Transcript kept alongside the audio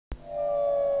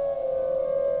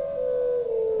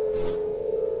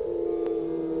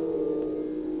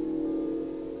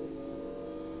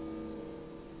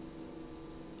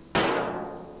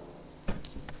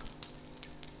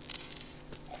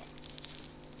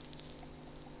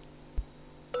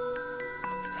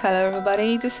Hello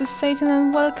everybody, this is Satan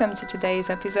and welcome to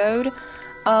today's episode.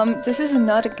 This is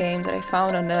another game that I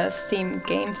found on the Steam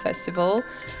Game Festival.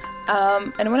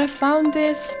 And when I found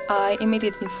this, I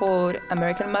immediately thought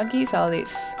American McGee's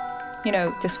Alice. You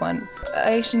know, this one.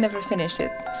 I actually never finished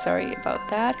it, sorry about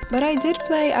that. But I did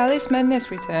play Alice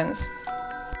Madness Returns.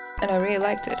 And I really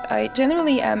liked it. I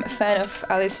generally am a fan of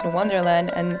Alice in Wonderland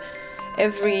and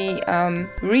every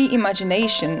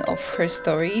reimagination of her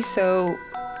story, so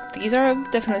these are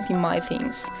definitely my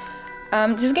things.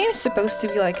 This game is supposed to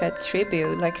be like a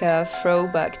tribute, like a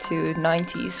throwback to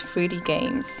 90s 3D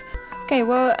games. Okay,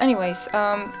 well, anyways,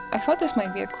 I thought this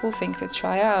might be a cool thing to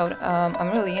try out.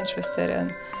 I'm really interested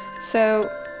in. So,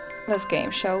 let's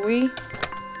game, shall we?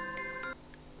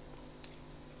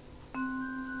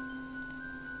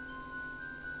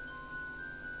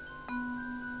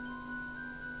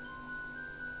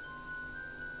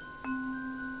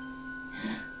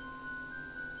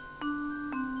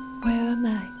 Where am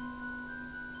I?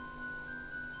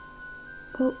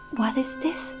 Well, what is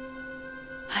this?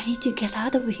 I need to get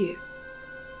out of here.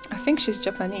 I think she's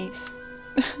Japanese.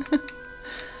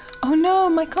 Oh no,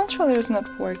 my controller is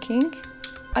not working.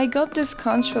 I got this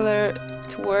controller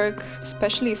to work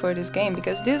especially for this game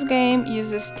because this game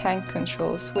uses tank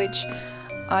controls, which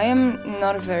I am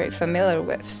not very familiar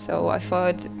with, so I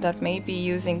thought that maybe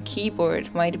using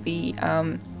keyboard might be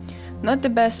not the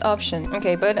best option.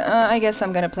 Okay, but I guess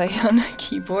I'm gonna play on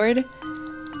keyboard.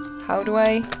 How do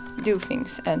I do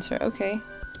things? Enter, okay.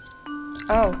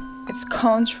 Oh, it's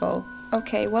control.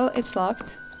 Okay, well, it's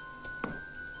locked.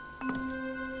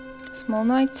 Small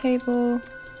night table.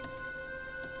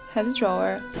 Has a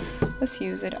drawer. Let's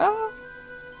use it. Oh!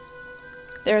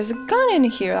 There's a gun in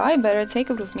here. I better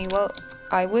take it with me. Well,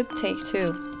 I would take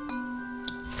two.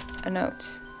 A note.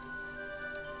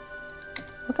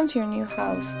 Welcome to your new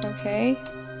house. Okay.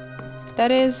 That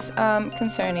is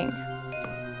concerning.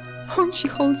 Oh, she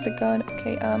holds the gun.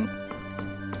 Okay,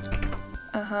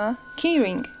 uh-huh.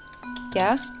 Keyring.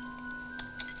 Yeah?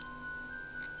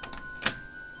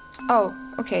 Oh,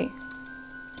 okay.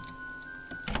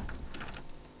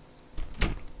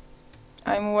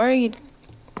 I'm worried.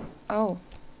 Oh.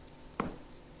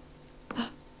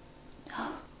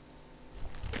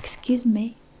 Excuse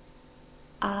me.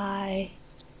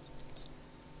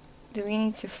 Do we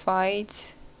need to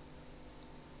fight?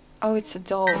 Oh, it's a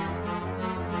doll.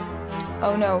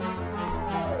 Oh no.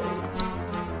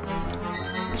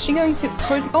 Is she going to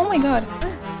hurt? Oh my god.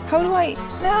 How do I?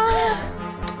 Ah!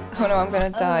 Oh no, I'm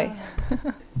gonna die.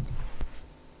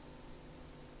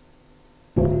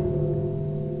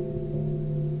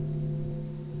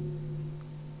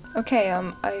 Okay,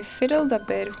 I fiddled a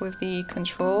bit with the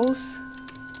controls.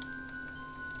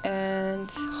 And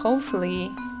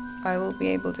hopefully I will be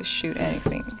able to shoot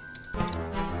anything.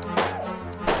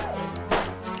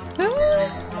 No,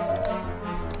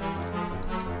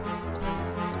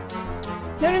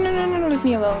 leave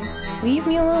me alone. Leave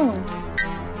me alone.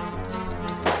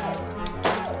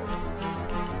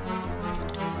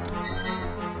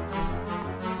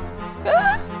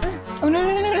 Ah! Oh no.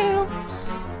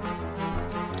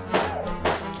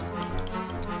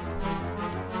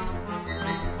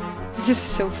 This is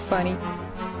so funny.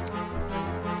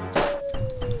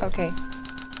 Okay.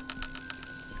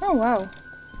 Oh wow.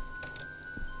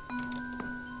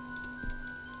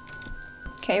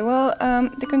 Okay, well,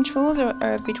 the controls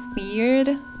are a bit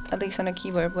weird, at least on the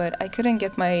keyboard, but I couldn't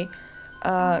get my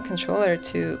controller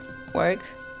to work.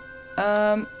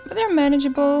 But they're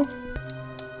manageable.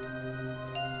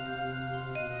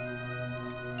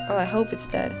 Well, I hope it's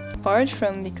that. Apart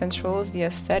from the controls, the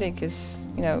aesthetic is,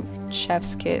 you know,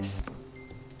 chef's kiss.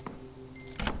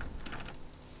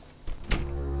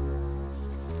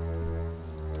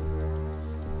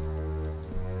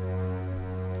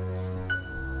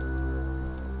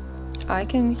 I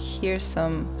can hear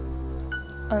some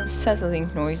unsettling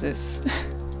noises.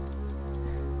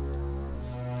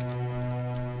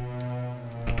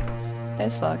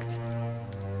 It's locked.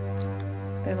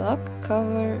 The lock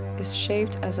cover is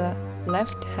shaped as a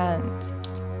left hand.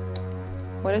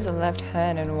 What is a left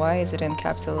hand and why is it in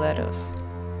capital letters?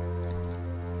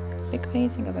 Big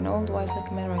painting of an old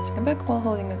wise-looking man writing a book while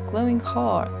holding a glowing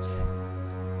heart.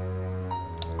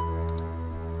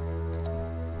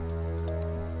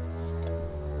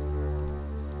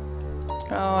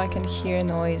 Oh, I can hear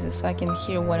noises. I can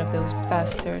hear one of those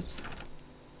bastards.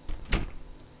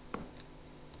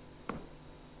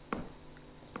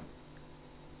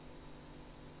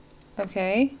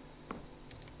 Okay.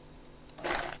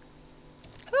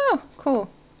 Oh, cool.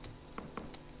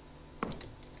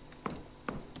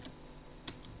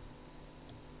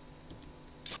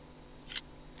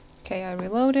 Okay, I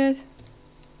reloaded.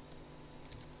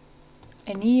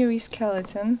 An eerie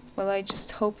skeleton. Well, I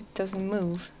just hope it doesn't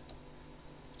move.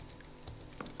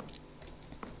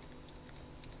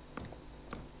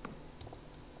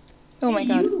 Oh my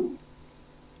god. You.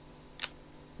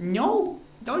 No,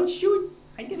 don't shoot.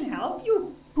 I can help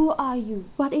you. Who are you?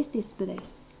 What is this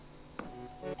place?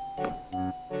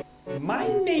 My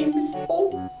name is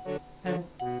Paul. And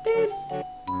this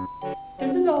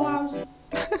is the dollhouse.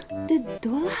 The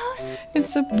dollhouse?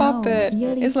 It's a puppet. No,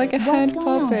 really? It's like a What's hand going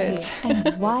on puppet. here?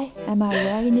 And why am I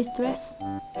wearing this dress?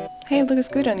 Hey, it looks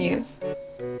good on you. Yes.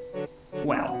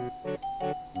 Well,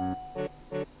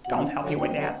 can't help you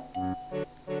with that.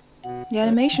 The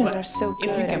animations But are so if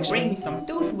good, you can bring actually. me some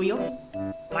tooth wheels,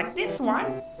 like this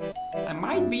one, I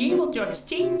might be able to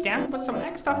exchange them for some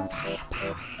extra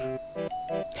firepower.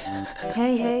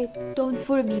 Hey, don't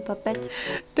fool me, puppet.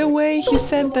 The way he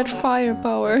said that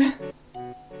firepower.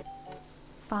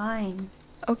 Fine.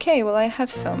 Okay, well I have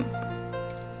some.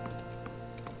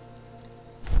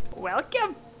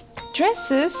 Welcome.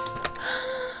 Dresses?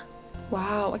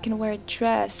 Wow, I can wear a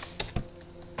dress.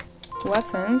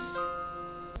 Weapons?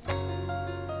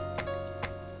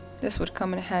 This would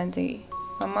come in handy.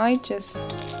 I might just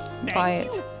buy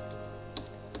it.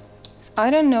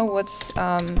 I don't know what's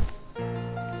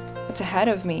ahead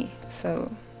of me,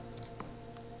 so...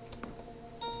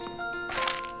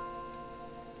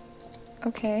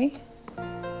 Okay.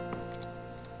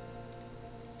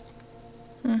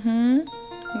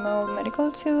 More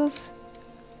medical tools.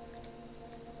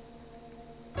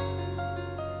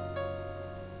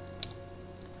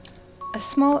 A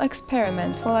small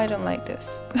experiment. Well, I don't like this.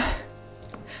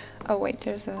 Oh wait,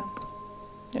 there's a...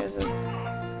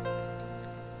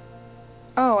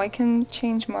 Oh, I can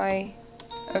change my...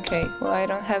 Okay, well I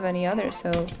don't have any other,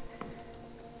 so...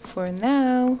 For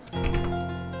now...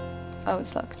 Oh,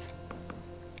 it's locked.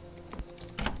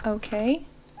 Okay.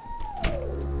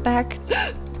 Back...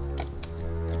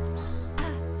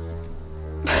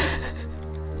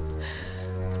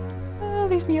 Oh,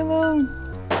 leave me alone.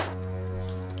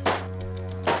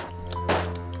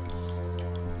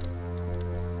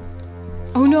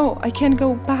 Oh no, I can't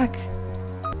go back.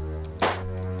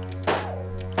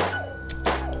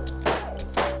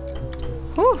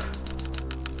 Whew.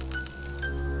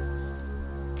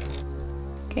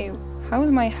 Okay,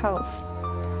 how's my health?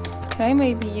 Can I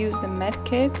maybe use the med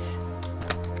kit?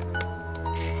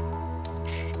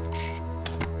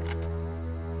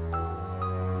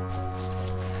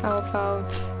 How about...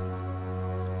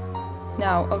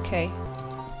 Now, okay.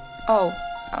 Oh,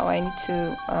 I need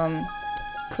to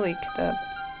click the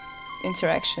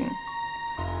interaction.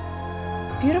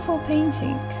 Beautiful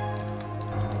painting.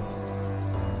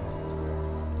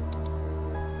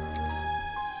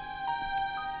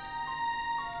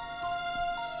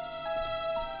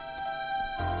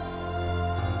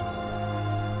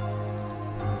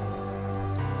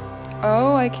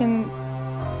 Oh, I can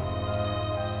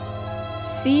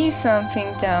see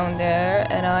something down there,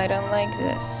 and I don't like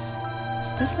this.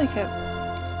 Is this like a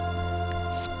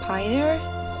spider?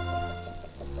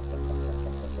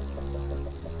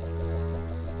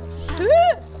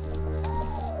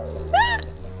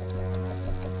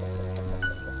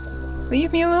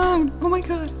 Leave me alone! Oh my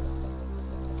god!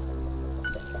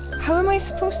 How am I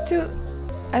supposed to...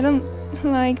 I don't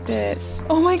like this.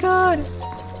 Oh my god!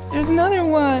 There's another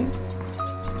one!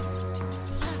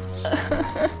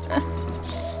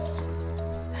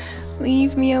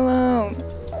 Leave me alone.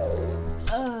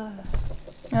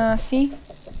 See?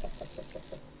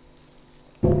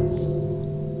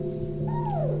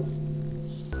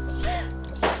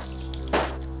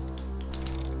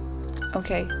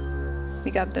 Okay,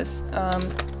 we got this.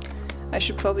 I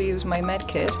should probably use my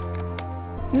medkit.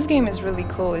 This game is really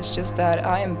cool, it's just that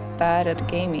I am bad at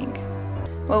gaming.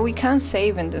 Well, we can't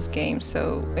save in this game,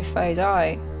 so if I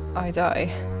die, I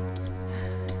die.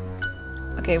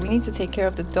 Okay, we need to take care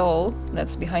of the doll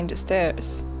that's behind the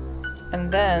stairs.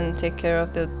 And then take care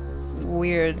of the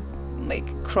weird, like,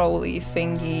 crawly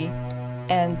thingy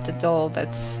and the doll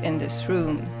that's in this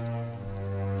room.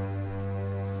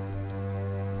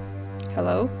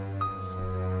 Hello?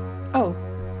 Oh,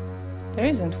 there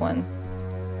isn't one.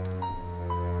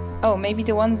 Oh, maybe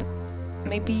the one...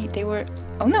 Maybe they were...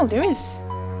 Oh no, there is!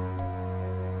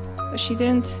 But she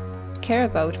didn't care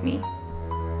about me.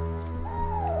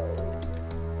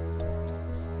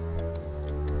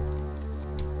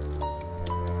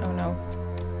 Oh no.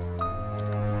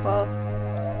 Well...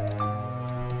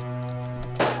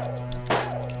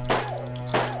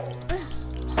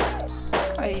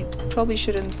 I probably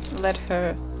shouldn't let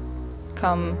her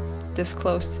come this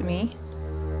close to me.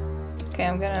 Okay,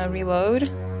 I'm gonna reload.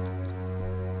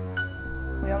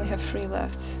 We only have 3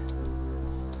 left.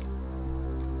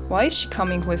 Why is she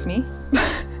coming with me?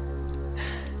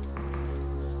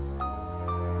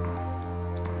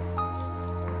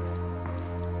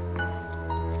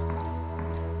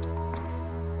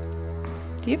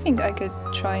 Do you think I could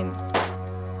try and...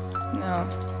 No.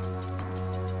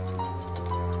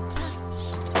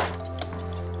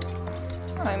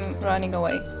 I'm running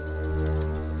away.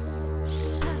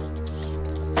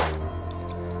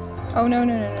 Oh no,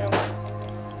 no, no, no.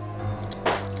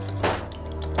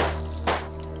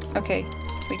 Okay,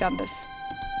 we got this.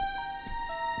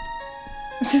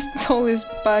 This tallest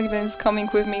Baghdad is coming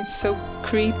with me, it's so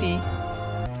creepy.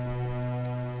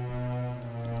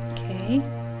 Okay.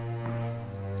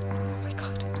 Oh my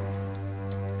god.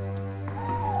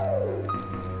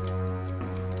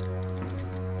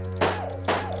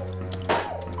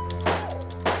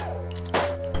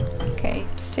 Okay,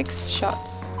 6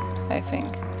 shots, I think.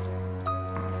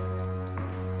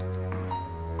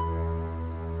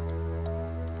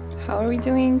 How are we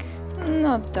doing?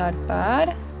 Not that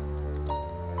bad.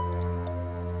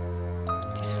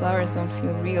 These flowers don't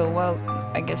feel real. Well,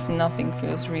 I guess nothing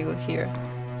feels real here.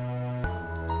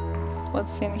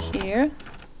 What's in here?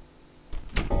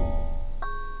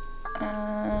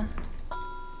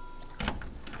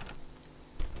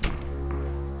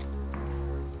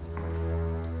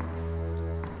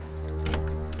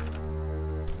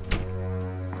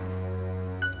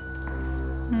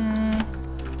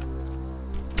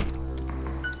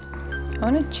 I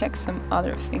want to check some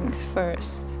other things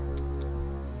first.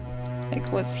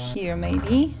 Like what's here,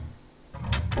 maybe?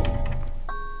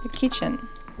 The kitchen.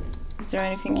 Is there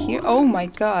anything here? Oh my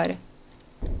god!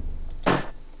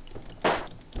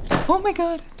 Oh my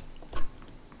god!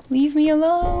 Leave me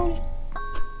alone!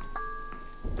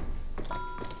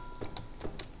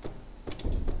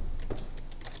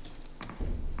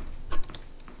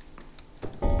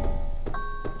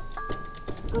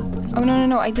 Oh no no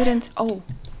no, I didn't. Oh.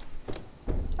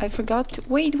 I forgot to...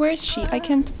 Wait, where is she? I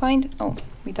can't find... Oh,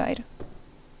 we died.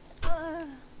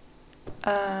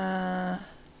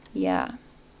 Yeah.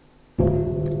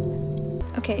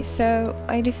 Okay, so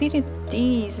I defeated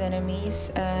these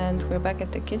enemies and we're back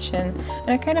at the kitchen.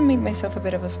 And I kind of made myself a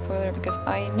bit of a spoiler because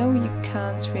I know you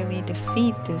can't really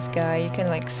defeat this guy. You can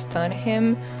like stun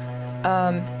him,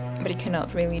 but you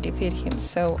cannot really defeat him.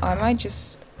 So I might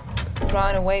just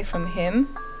run away from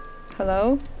him.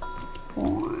 Hello?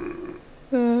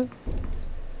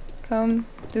 Come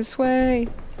this way,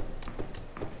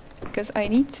 because I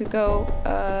need to go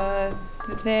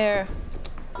there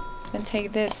and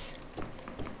take this.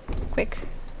 Quick.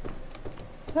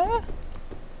 Ah.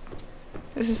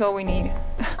 This is all we need.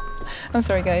 I'm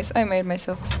sorry guys, I made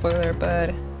myself a spoiler,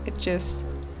 but it just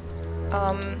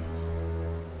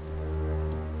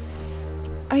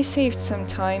I saved some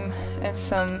time and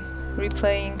some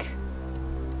replaying.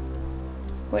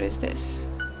 What is this?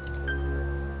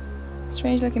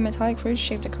 Strange looking metallic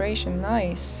fruit-shaped decoration.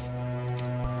 Nice.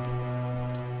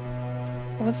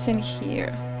 What's in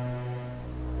here?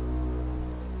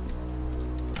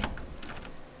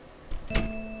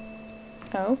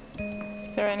 Oh?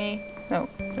 Is there any... No,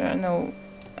 there are no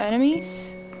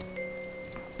enemies?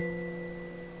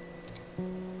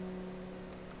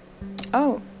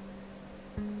 Oh.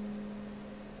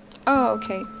 Oh,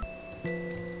 okay.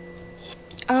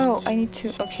 Oh, I need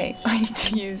to... Okay, I need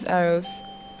to use arrows.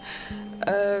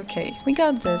 Okay, we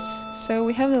got this. So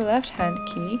we have the left hand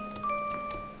key.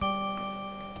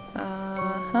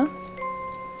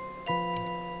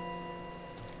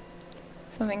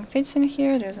 Something fits in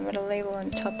here. There's a metal label on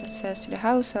top that says to the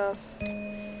house of.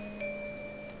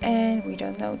 And we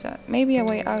don't know that. Maybe a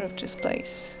way out of this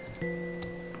place.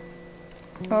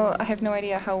 Well, I have no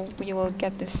idea how we will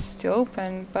get this to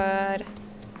open, but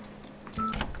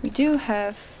we do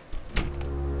have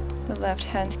the left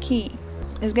hand key.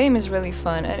 This game is really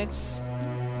fun and it's...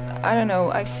 I don't know,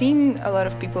 I've seen a lot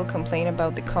of people complain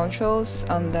about the controls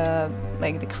on the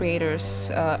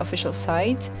creator's official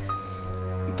site,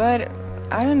 but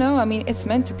I don't know, I mean it's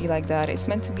meant to be like that. It's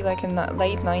meant to be like a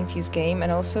late 90s game,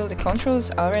 and also the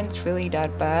controls aren't really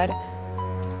that bad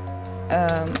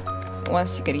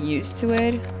once you get used to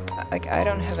it. Like I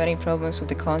don't have any problems with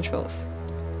the controls.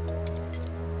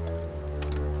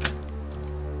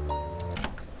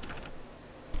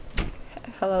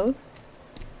 Hello?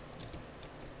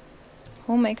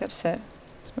 Home makeup set.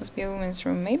 This must be a woman's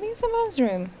room. Maybe it's a man's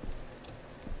room.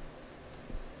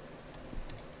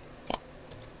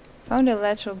 Found a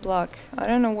lateral block. I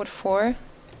don't know what for,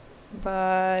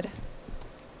 but...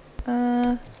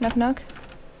 knock knock?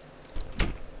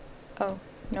 Oh,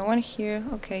 no one here.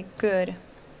 Okay, good.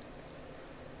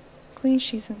 Clean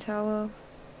sheets and towel.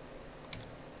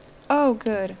 Oh,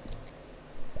 good.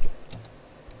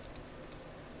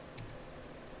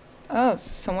 Oh,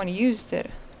 so someone used it.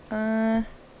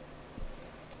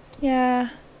 Yeah.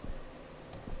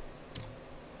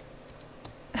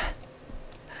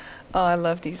 Oh, I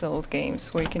love these old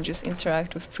games where you can just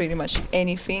interact with pretty much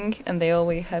anything, and they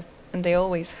always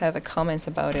have a comment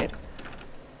about it.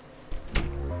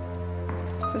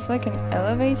 Is this like an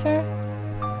elevator?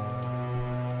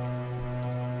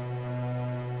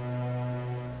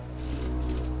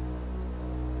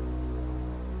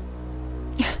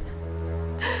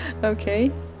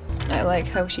 Okay. I like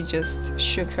how she just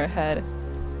shook her head.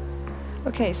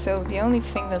 Okay, so the only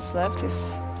thing that's left is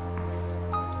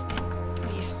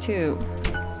these two.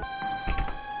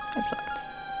 It's locked.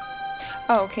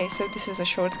 Oh, okay, so this is a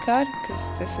shortcut, because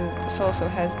this also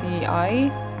has the eye.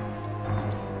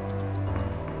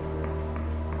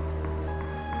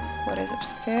 What is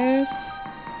upstairs?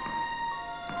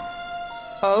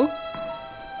 Oh?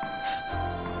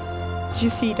 Did you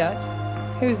see that?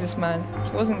 Who's this man?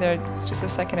 He wasn't there just a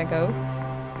second ago.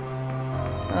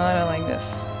 Oh, I don't like this.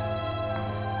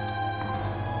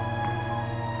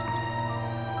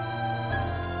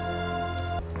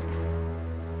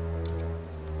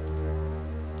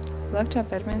 Locked up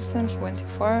Edmonston, he went too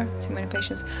far, too many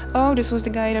patients. Oh, this was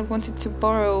the guy that wanted to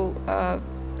borrow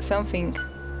something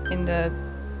in the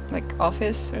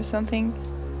office or something.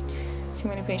 Too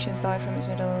many patients died from his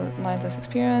mindless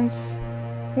experience.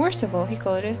 Worst of all, he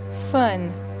called it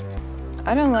fun.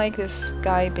 I don't like this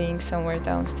guy being somewhere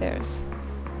downstairs.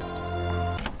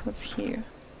 What's here?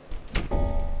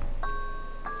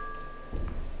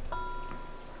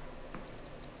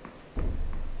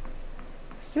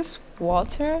 Is this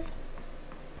water?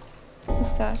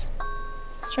 What's that?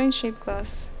 Strange shaped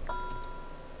glass.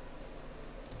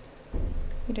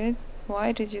 You did?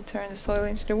 Why did you turn the soil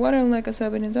into the water? Like us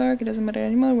up in the dark, it doesn't matter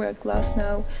anymore, we're at glass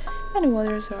now. And the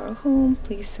waters are our home.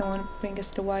 Please someone bring us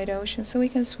to the wide ocean so we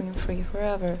can swim free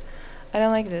forever. I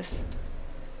don't like this.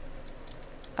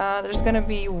 There's gonna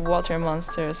be water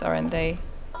monsters, aren't they?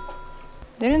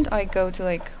 Didn't I go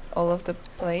to all of the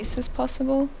places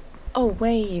possible? Oh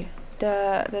wait,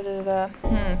 the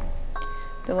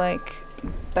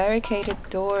barricaded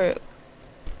door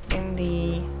in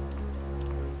the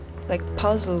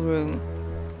puzzle room.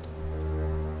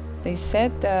 They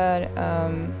said that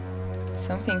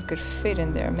something could fit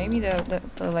in there. Maybe the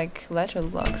letter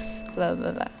blocks.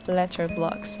 Letter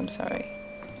blocks. I'm sorry.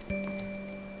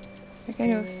 I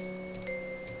kind of.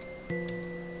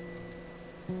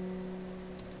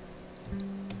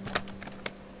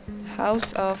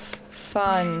 House of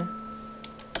Fun.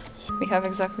 We have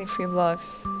exactly 3 blocks.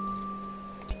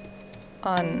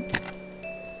 On.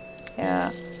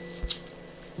 Yeah.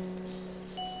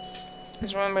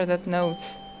 Just remember that note.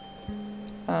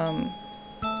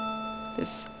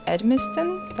 This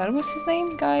Edmiston, that was his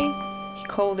name, guy? He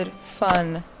called it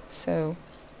fun, so...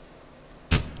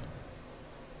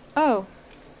 Oh.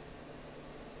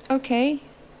 Okay.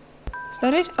 Is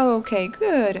that it? Oh, okay,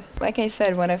 good. Like I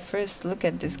said, when I first looked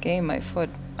at this game, I thought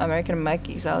American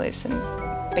McGee's Alice, and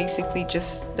basically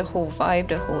just the whole vibe,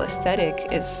 the whole aesthetic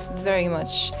is very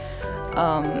much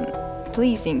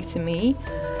pleasing to me.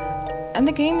 And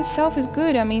the game itself is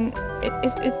good. I mean,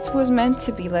 it was meant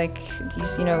to be like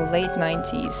these, late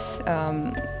 90s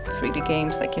 3D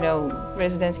games,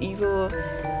 Resident Evil,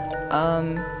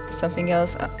 something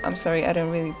else. I'm sorry, I don't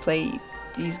really play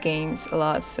these games a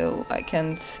lot, so I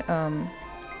can't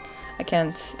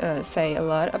say a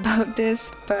lot about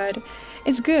this, but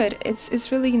it's good.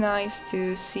 It's really nice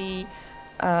to see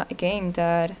a game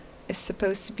that is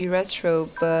supposed to be retro,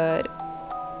 but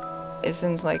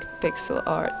isn't like pixel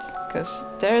art. Because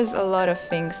there's a lot of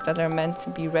things that are meant to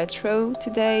be retro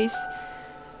today,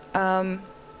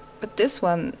 but this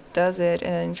one does it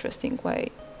in an interesting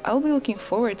way. I'll be looking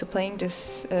forward to playing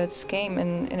this game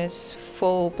in its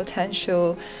full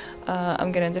potential.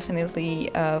 I'm gonna definitely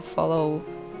follow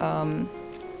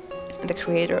the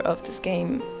creator of this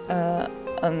game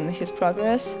on his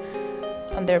progress,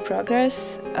 on their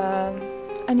progress,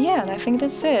 and yeah, and I think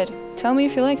that's it. Tell me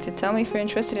if you liked it, tell me if you're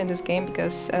interested in this game,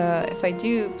 because if I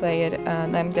do play it,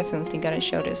 I'm definitely gonna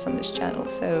show this on this channel.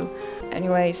 So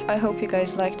anyways, I hope you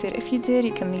guys liked it. If you did,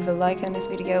 you can leave a like on this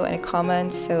video and a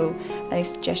comment, so any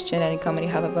suggestion, any comment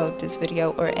you have about this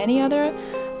video or any other.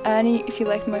 And if you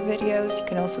like my videos, you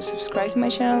can also subscribe to my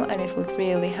channel, and it would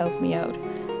really help me out.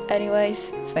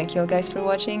 Anyways, thank you all guys for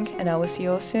watching, and I will see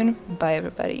you all soon. Bye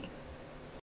everybody.